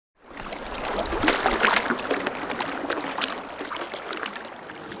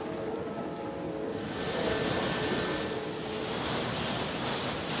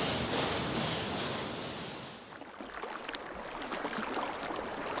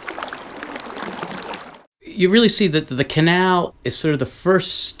you really see that the canal is sort of the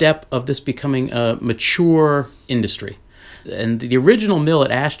first step of this becoming a mature industry. And the original mill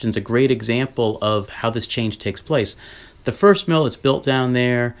at Ashton's a great example of how this change takes place. The first mill that's built down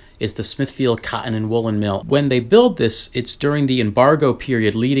there is the Smithfield Cotton and Woolen Mill. When they build this, it's during the embargo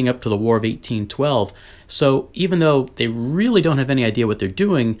period leading up to the War of 1812. So even though they really don't have any idea what they're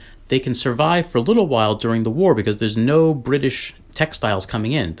doing, they can survive for a little while during the war because there's no British textiles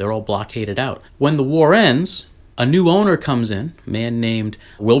coming in. They're all blockaded out. When the war ends, a new owner comes in, a man named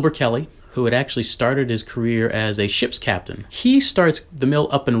Wilbur Kelly, who had actually started his career as a ship's captain. He starts the mill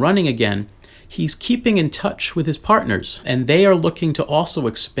up and running again. He's keeping in touch with his partners, and they are looking to also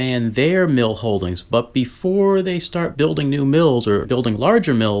expand their mill holdings. But before they start building new mills or building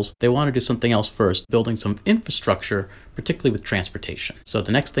larger mills, they want to do something else first, building some infrastructure, particularly with transportation. So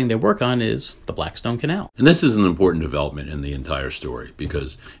the next thing they work on is the Blackstone Canal. And this is an important development in the entire story,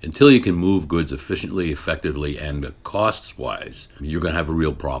 because until you can move goods efficiently, effectively, and cost-wise, you're going to have a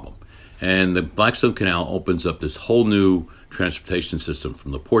real problem. And the Blackstone Canal opens up this whole new transportation system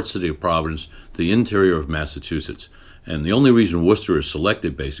from the port city of Providence to the interior of Massachusetts. And the only reason Worcester is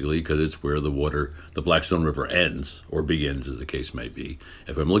selected, basically, because it's where the Blackstone River ends, or begins, as the case may be.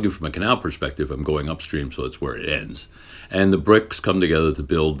 If I'm looking from a canal perspective, I'm going upstream, so it's where it ends. And the bricks come together to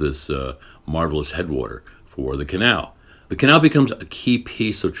build this marvelous headwater for the canal. The canal becomes a key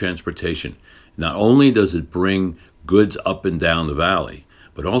piece of transportation. Not only does it bring goods up and down the valley,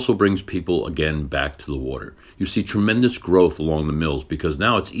 but also brings people again back to the water. You see tremendous growth along the mills because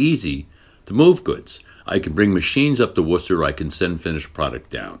now it's easy to move goods. I can bring machines up to Worcester, I can send finished product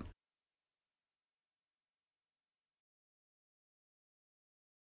down.